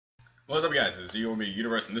What's up, guys? This is DOME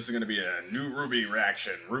Universe, and this is going to be a new RWBY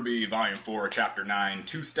reaction. RWBY Volume 4, Chapter 9,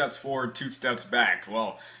 2 steps forward, 2 steps back.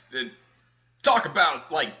 Well, talk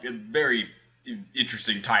about, like, a very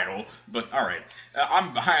interesting title, but alright.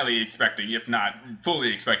 I'm highly expecting, if not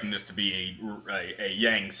fully expecting this to be a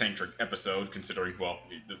Yang-centric episode, considering, well,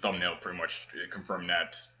 the thumbnail pretty much confirmed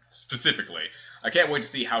that specifically. I can't wait to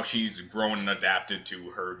see how she's grown and adapted to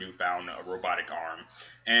her newfound robotic arm,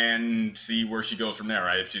 and see where she goes from there.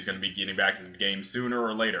 Right? If she's going to be getting back into the game sooner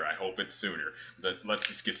or later. I hope it's sooner. But let's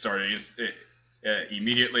just get started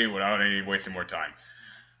immediately without any wasting more time.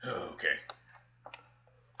 Okay.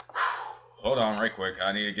 Hold on right quick.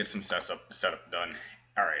 I need to get some setup done.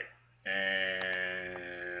 Alright.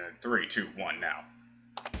 And 3, 2, 1 now.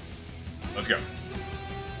 Let's go.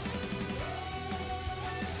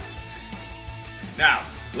 Now,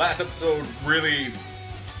 last episode really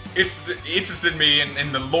interested me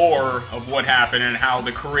in the lore of what happened and how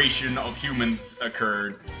the creation of humans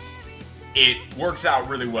occurred. It works out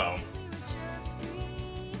really well.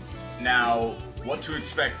 Now, what to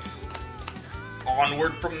expect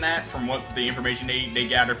onward from that, from what the information they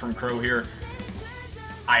gathered from Crow here,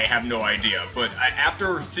 I have no idea. But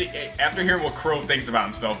after hearing what Crow thinks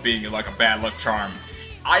about himself being like a bad luck charm,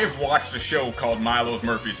 I have watched a show called Milo's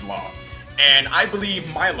Murphy's Law. And I believe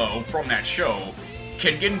Milo, from that show,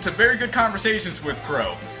 can get into very good conversations with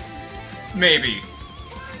Crow. Maybe.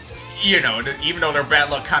 You know, even though their bad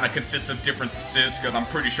luck kind of consists of differences, because I'm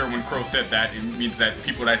pretty sure when Crow said that, it means that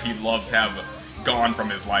people that he loves have gone from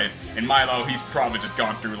his life. And Milo, he's probably just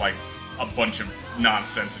gone through, like, a bunch of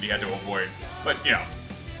nonsense that he had to avoid. But, you know,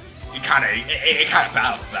 it kind of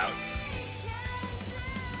balances out.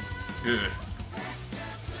 Ugh.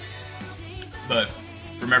 But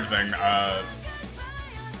from everything,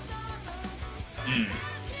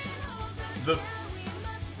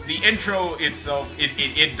 the intro itself,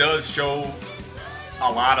 it does show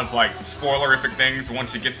a lot of, like, spoilerific things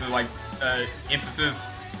once it gets to, like, instances,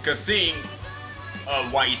 because seeing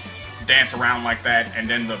Weiss dance around like that, and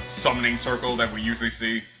then the summoning circle that we usually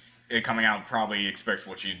see it coming out, probably expects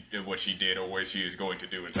what she did or what she is going to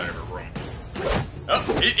do inside of her room. Oh,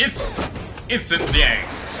 it's instant Yang.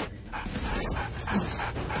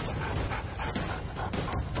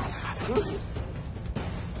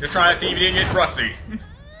 Just trying to see if you didn't get rusty.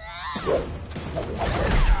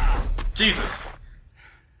 Jesus.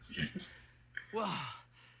 Whoa,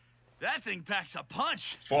 that thing packs a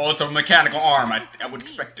punch. Well, it's a mechanical arm. I would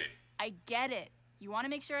expect it. I get it. You want to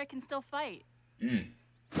make sure I can still fight.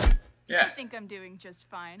 Yeah. I think I'm doing just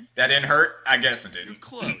fine. That didn't hurt? I guess it You're didn't.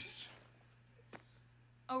 close.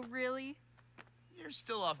 Oh, really? You're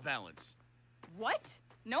still off balance. What?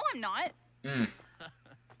 No, I'm not. Hmm.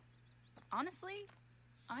 Honestly,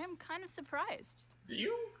 I am kind of surprised.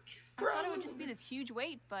 You I thought it would just be this huge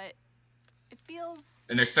weight, but it feels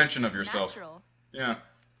an extension of yourself. natural. Yeah.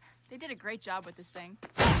 They did a great job with this thing.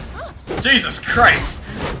 Jesus Christ!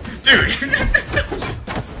 Dude!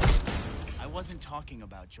 I wasn't talking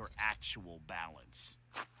about your actual balance.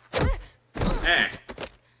 Eh.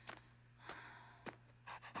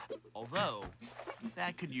 Although,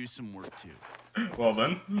 that could use some work too. Well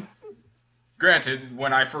then. Granted,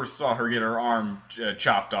 when I first saw her get her arm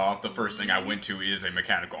chopped off, the first thing I went to is a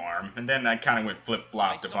mechanical arm, and then I kind of went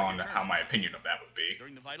flip-flopped upon how my opinion of that would be.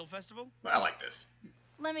 During the Vital Festival? But I like this.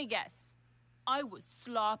 Let me guess. I was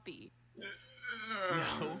sloppy.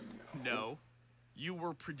 No. You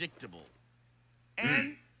were predictable.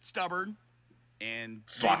 And stubborn. And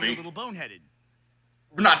Sloppy. maybe a little boneheaded.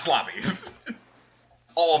 Not sloppy.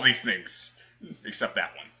 All of these things. Except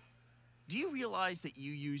that one. Do you realize that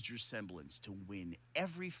you used your semblance to win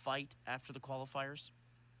every fight after the qualifiers?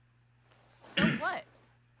 So what?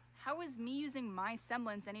 How is me using my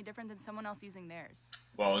semblance any different than someone else using theirs?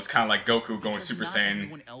 Well, it's kind of like Goku going Because Super not Saiyan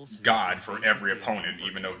everyone else God is for basically every a opponent, temper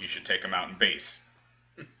even though he tantrum. should take him out in base.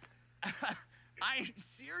 I'm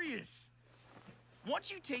serious. Once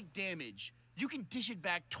you take damage, you can dish it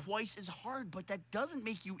back twice as hard, but that doesn't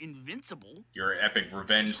make you invincible. Your epic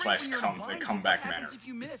revenge It's great slash when you're in a bind, but comeback what manner. happens if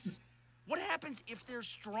you miss? What happens if they're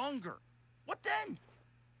stronger? What then?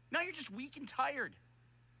 Now you're just weak and tired.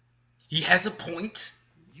 He has a point.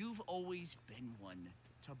 You've always been one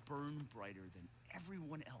to burn brighter than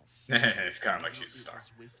everyone else. It's kind of like Whether she's a it star.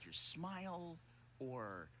 was with your smile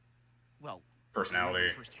or, well, Personality.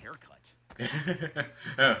 your first haircut.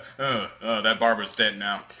 That barber's dead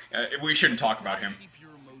now. We shouldn't talk about him. Keep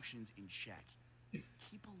your emotions in check.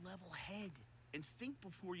 Keep a level head and think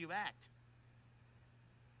before you act.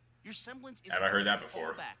 Your semblance is Have I heard a that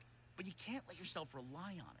before? fallback, but you can't let yourself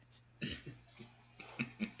rely on it.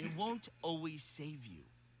 It won't always save you.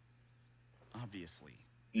 Obviously.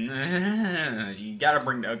 You gotta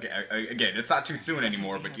bring. Okay, again, it's not too soon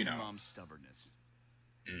anymore, but you know. Mom's stubbornness.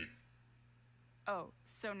 Oh,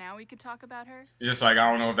 so now we could talk about her? It's just like I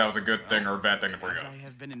don't know if that was a good thing or a bad thing to bring As up. I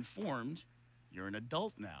have been informed, you're an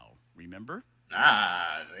adult now. Remember?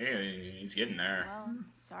 Ah, he's getting there. Well,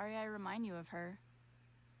 sorry I remind you of her.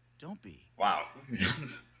 Don't be. Wow.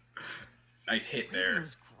 Nice hit Raven there.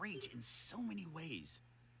 was great in so many ways.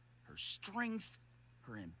 Her strength,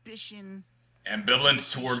 her ambition,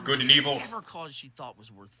 Ambivalence toward good and evil. whatever cause she thought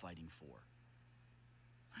was worth fighting for.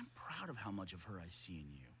 I'm proud of how much of her I see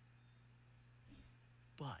in you.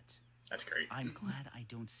 But That's great. I'm glad I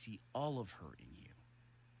don't see all of her in you.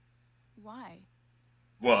 Why?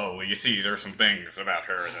 Well, you see, there's some things about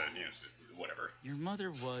her that, you know, whatever. Your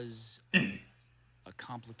mother was a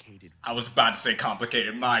complicated. I was about to say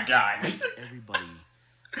complicated, my guy. Like everybody,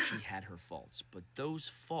 she had her faults, but those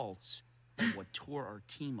faults are what tore our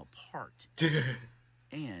team apart.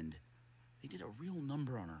 And they did a real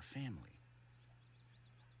number on our family.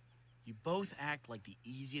 You both act like the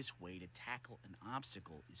easiest way to tackle an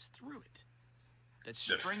obstacle is through it. The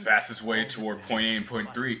strength fastest way always toward matters point A in and point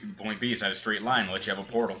fight. three, point B is at a straight line. Let you have a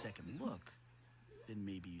Just portal. take a second look, then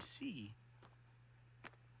maybe you see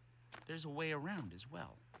there's a way around as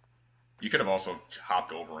well. You could have also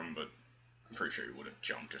hopped over him, but I'm pretty sure you would have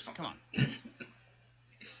jumped or something. Come on.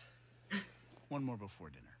 One more before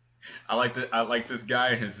dinner. I like this guy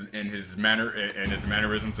and his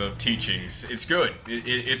mannerisms of teachings. It's good.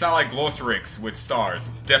 It's not like Glossorix with stars.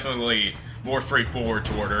 It's definitely more straightforward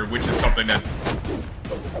toward her, which is something that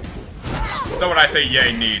someone I say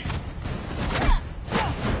yay needs.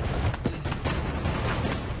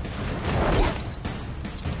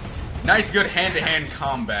 Nice, good hand-to-hand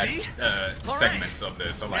combat segments of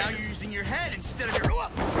this. I like Now it. you're using your head instead of your.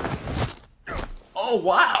 Oh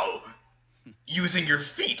wow! Using your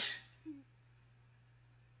feet.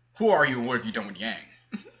 Who are you and what have you done with Yang?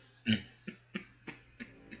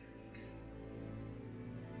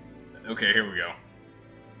 Okay, here we go.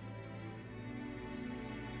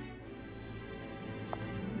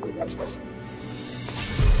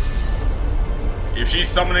 If she's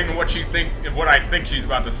summoning what I think she's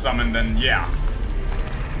about to summon, then yeah.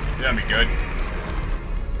 That'll be good.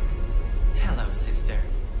 Hello, sister.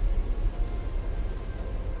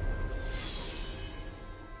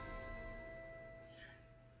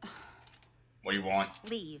 What do you want?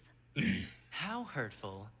 Leave. How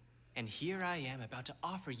hurtful. And here I am about to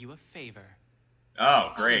offer you a favor.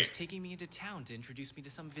 Oh, Father's great. taking me into town to introduce me to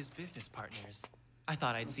some of his business partners. I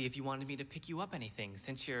thought I'd see if you wanted me to pick you up anything,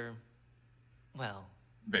 since you're, well,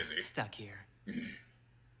 Busy. stuck here.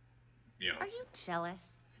 Yeah. Are you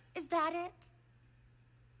jealous? Is that it?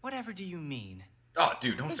 Whatever do you mean? Oh,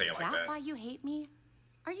 dude, don't Is say it like that that. why you hate me?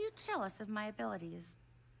 Are you jealous of my abilities?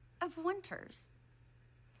 Of Winter's?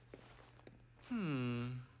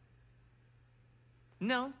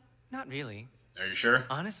 No, not really. Are you sure?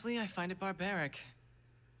 Honestly, I find it barbaric.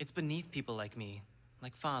 It's beneath people like me,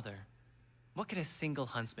 like Father. What could a single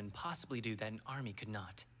huntsman possibly do that an army could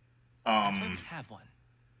not? That's why we have one.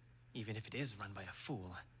 Even if it is run by a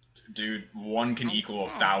fool. Dude, one can I equal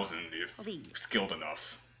said 1,000 if leave. skilled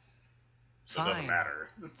enough. So Fine. it doesn't matter.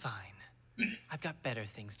 Fine. I've got better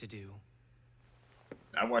things to do.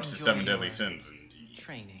 I watched the Enjoy 7 Deadly your Sins, and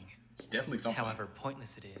Training. it's definitely something. However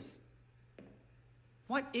pointless it is.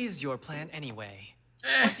 What is your plan anyway?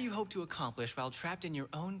 Eh. What do you hope to accomplish while trapped in your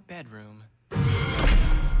own bedroom?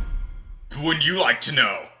 Wouldn't you like to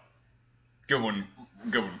know? Good one,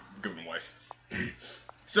 Weiss.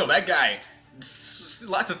 So that guy,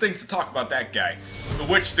 lots of things to talk about that guy,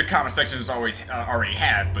 which the comment section has always already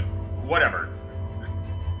had, but whatever.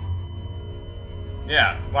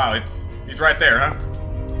 Yeah, wow, he's right there, huh?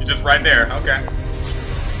 He's just right there, okay.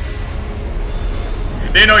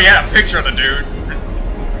 Didn't know you had a picture of the dude.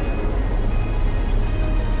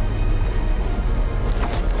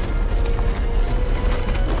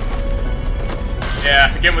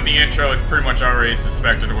 Yeah, again with the intro, it pretty much already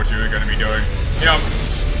suspected what you were going to be doing. You know,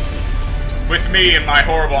 with me and my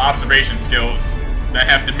horrible observation skills that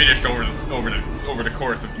have diminished over the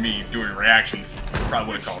course of me doing reactions,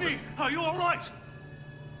 probably would have called this. Are you all right?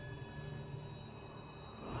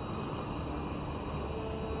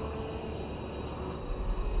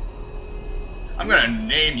 I'm gonna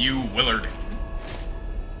name you Willard.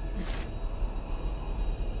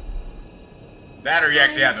 That or he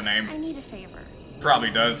actually has a I name. need a favor. Probably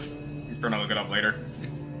does. He's gonna look it up later.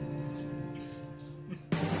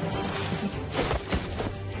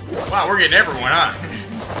 Wow, we're getting everyone, huh?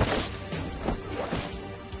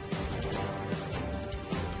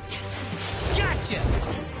 Gotcha!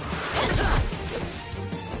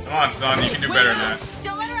 Come on, son, you can do better than that.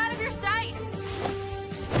 Don't let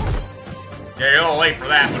Yeah, you're a little late for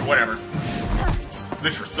that, but whatever. At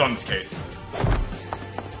least for Sun's case.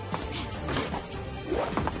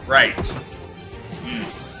 Right.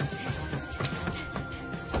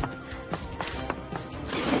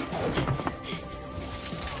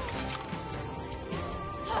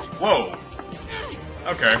 Whoa.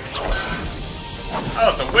 Okay. Oh,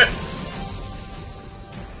 it's a whip.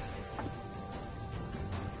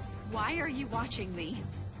 Why are you watching me?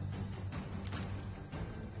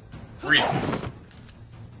 Reasons.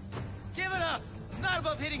 Give it up! I'm not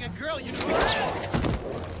above hitting a girl, you know.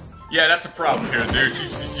 Yeah, that's a problem here, dude.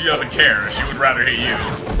 She doesn't care. She would rather hit you.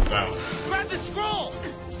 So. Grab the scroll!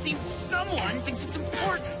 Seems someone thinks it's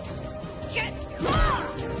important. Get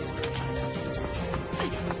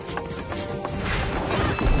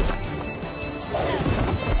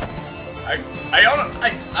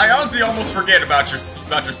I honestly almost forget about your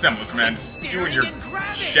semblance, man. You and your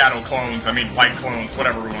shadow clones, I mean light clones,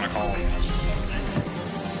 whatever we want to call them.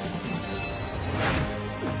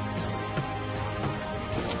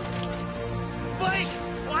 Blake,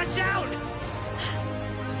 watch out!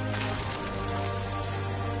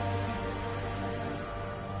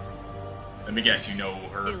 Let me guess, you know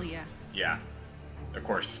her. Ilya. Yeah, of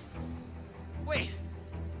course. Wait,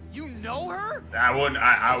 you know her? I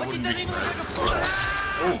wouldn't be surprised.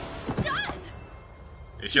 Oh.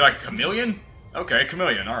 Is she like a chameleon? Okay,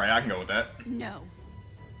 chameleon. All right, I can go with that. No.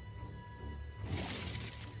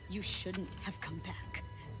 You shouldn't have come back.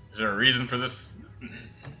 Is there a reason for this?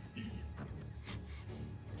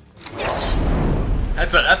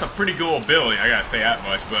 That's a pretty cool ability. I gotta say that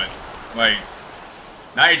much, but like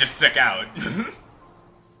now you just stick out. Son!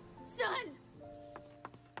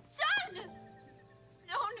 Son!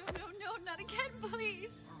 No, not again,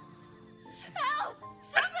 please. Help!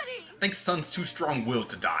 Somebody! I think Son's too strong-willed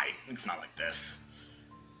to die. It's not like this.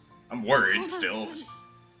 I'm worried Hold on, still.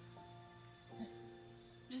 Son.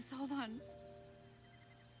 Just hold on.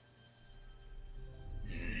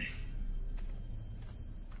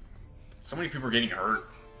 So many people are getting hurt.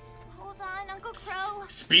 Just hold on, Uncle Crow.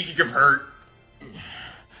 Speaking of hurt.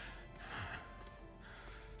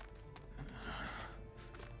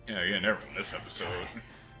 Yeah, you never won this episode.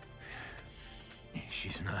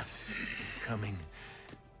 She's not coming.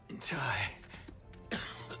 Ty.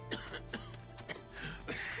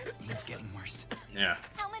 It's getting worse. Yeah.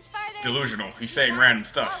 How much farther? It's delusional. He's saying random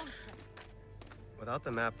stuff. Close. Without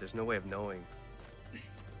the map, there's no way of knowing.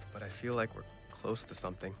 But I feel like we're close to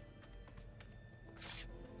something.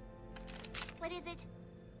 What is it?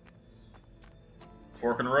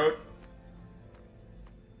 Fork in the road?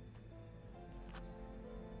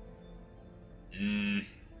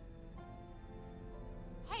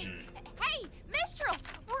 Hey, Mistral!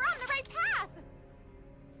 We're on the right path!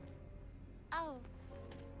 Oh.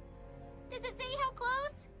 Does it say how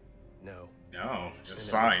close? No. No, just And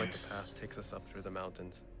signs. it looks like the path takes us up through the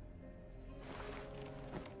mountains.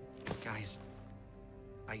 Guys,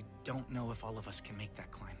 I don't know if all of us can make that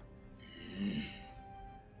climb.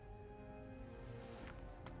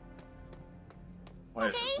 Why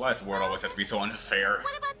does the world always have to be so unfair?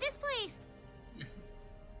 What about this place?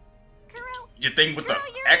 Kuro, Your thing with the Kuro,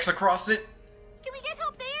 X across it? can we get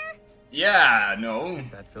help there? Yeah, no.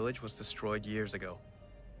 That village was destroyed years ago.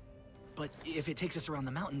 But if it takes us around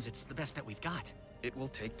the mountains, it's the best bet we've got. It will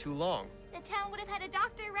take too long. The town would have had a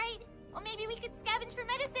doctor, right? Well, maybe we could scavenge for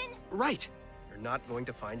medicine. Right. You're not going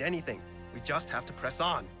to find anything. We just have to press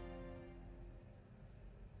on.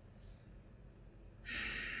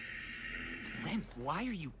 Ren, why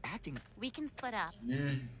are you acting? We can split up.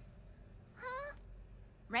 Huh?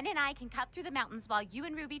 Ren and I can cut through the mountains while you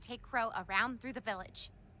and Ruby take Crow around through the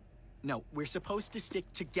village. No, we're supposed to stick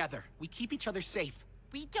together. We keep each other safe.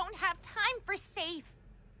 We don't have time for safe.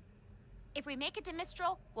 If we make it to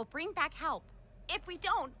Mistral, we'll bring back help. If we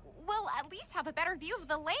don't, we'll at least have a better view of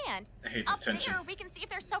the land. I hate this Up tension. there, we can see if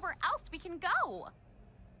there's somewhere else we can go.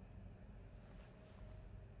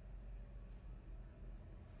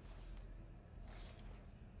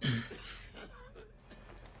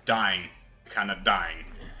 Dying. Kind of dying.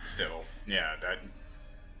 Still. Yeah, that...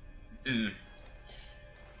 It's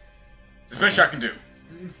the best I can do.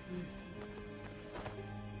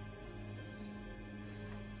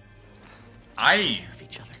 I Take care of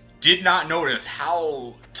each other. did not notice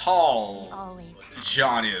how tall Always have.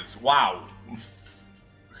 John is. Wow.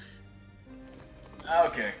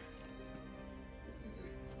 Okay.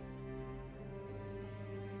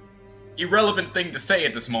 Irrelevant thing to say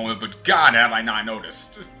at this moment, but God have I not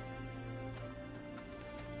noticed.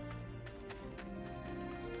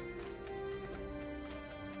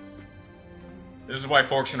 This is why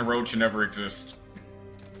forks in the road should never exist.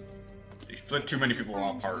 They split too many people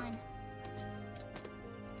Fine, apart. John.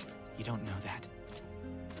 You don't know that.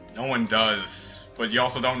 No one does. But you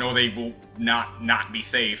also don't know they will not be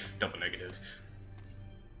safe. Double negative.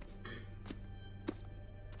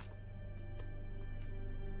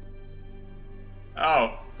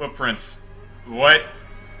 Oh, footprints. What?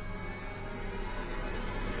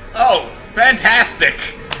 Oh, fantastic!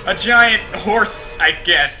 A giant horse, I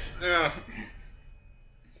guess. No,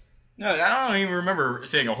 I don't even remember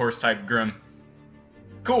seeing a horse-type Grim.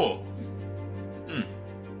 Cool.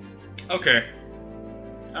 Okay.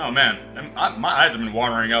 Oh man, my eyes have been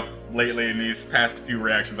watering up lately in these past few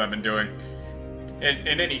reactions I've been doing.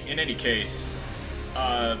 In any case,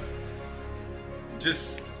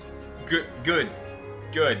 just good.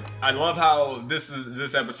 I love how this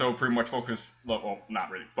episode pretty much focused. Well,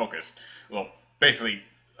 not really focused. Well, basically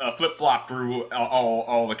flip-flop through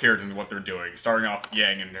all the characters and what they're doing. Starting off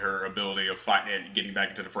Yang and her ability of fighting and getting back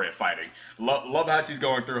into the fray of fighting. Love how she's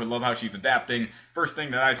going through. Love how she's adapting. First thing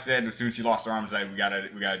that I said as soon as she lost her arms, we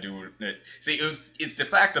gotta do it. See, it's the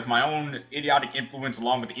fact of my own idiotic influence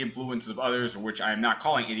along with the influence of others, which I am not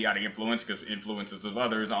calling idiotic influence because influences of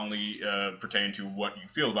others only pertain to what you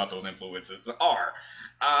feel about those influences are.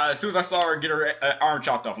 As soon as I saw her get her arm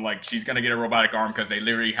chopped off, I'm like, she's gonna get a robotic arm because they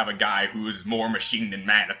literally have a guy who is more machine than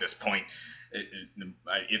man at this point.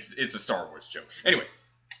 It's a Star Wars joke. Anyway,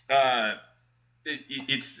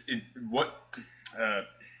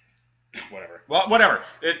 whatever. Well, whatever.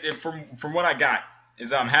 From what I got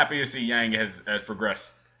is I'm happy to see Yang has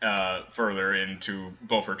progressed further into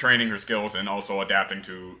both her training, her skills, and also adapting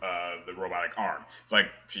to the robotic arm. It's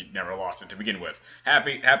like she never lost it to begin with.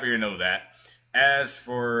 Happy to know that. As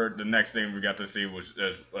for the next thing we got to see was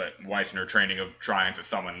Weiss in her training of trying to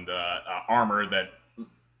summon the armor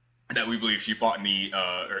that we believe she fought in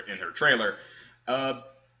her trailer.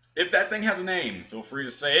 If that thing has a name, feel free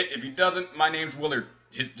to say it. If he doesn't, my name's Willard.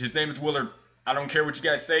 His name is Willard. I don't care what you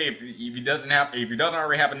guys say. If he doesn't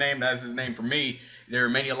already have a name, that's his name for me. There are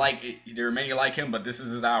many like him, but this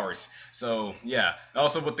is ours. So yeah.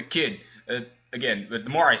 Also with the kid, again, the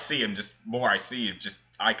more I see him, just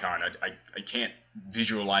icon. I can't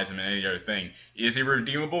visualize him in any other thing. Is he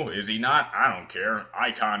redeemable? Is he not? I don't care.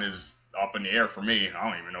 Icon is up in the air for me. I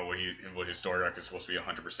don't even know what his story arc is supposed to be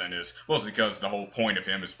 100% is. Mostly because the whole point of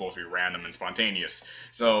him is supposed to be random and spontaneous.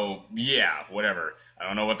 So yeah, whatever. I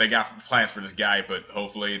don't know what they got for plans for this guy, but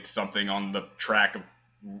hopefully it's something on the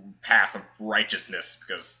path of righteousness,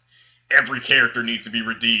 because every character needs to be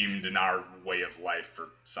redeemed in our way of life for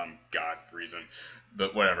some god reason.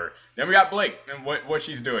 But whatever. Then we got Blake and what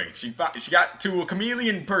she's doing. She got to a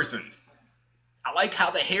chameleon person. I like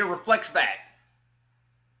how the hair reflects that.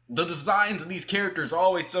 The designs of these characters are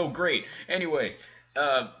always so great. Anyway,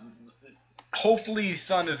 hopefully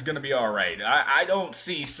Sun is gonna be alright. I don't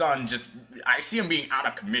see Sun I see him being out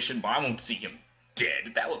of commission, but I won't see him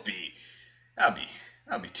dead. That'd be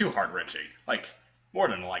too heart-wrenching. Like, more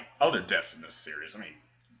than like other deaths in this series. I mean,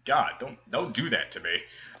 God, don't do that to me.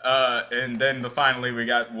 And then finally we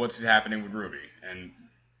got what's happening with RWBY, and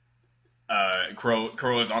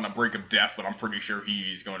Crow is on the brink of death, but I'm pretty sure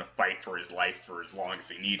he's going to fight for his life for as long as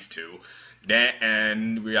he needs to.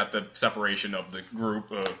 And we got the separation of the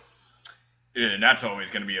group, and that's always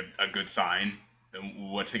going to be a good sign.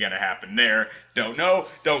 And what's going to happen there? Don't know,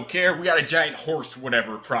 don't care. We got a giant horse,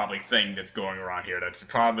 whatever, probably thing that's going around here. That's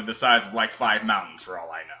probably the size of like 5 mountains for all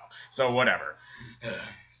I know. So whatever.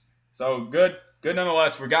 So good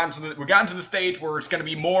nonetheless. We've gotten to the stage where it's going to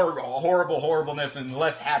be more horribleness and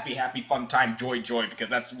less happy fun time joy, because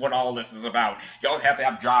that's what all this is about. You always have to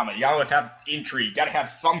have drama. You always have intrigue. You got to have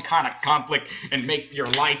some kind of conflict and make your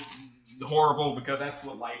life horrible, because that's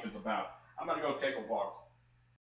what life is about. I'm going to go take a walk.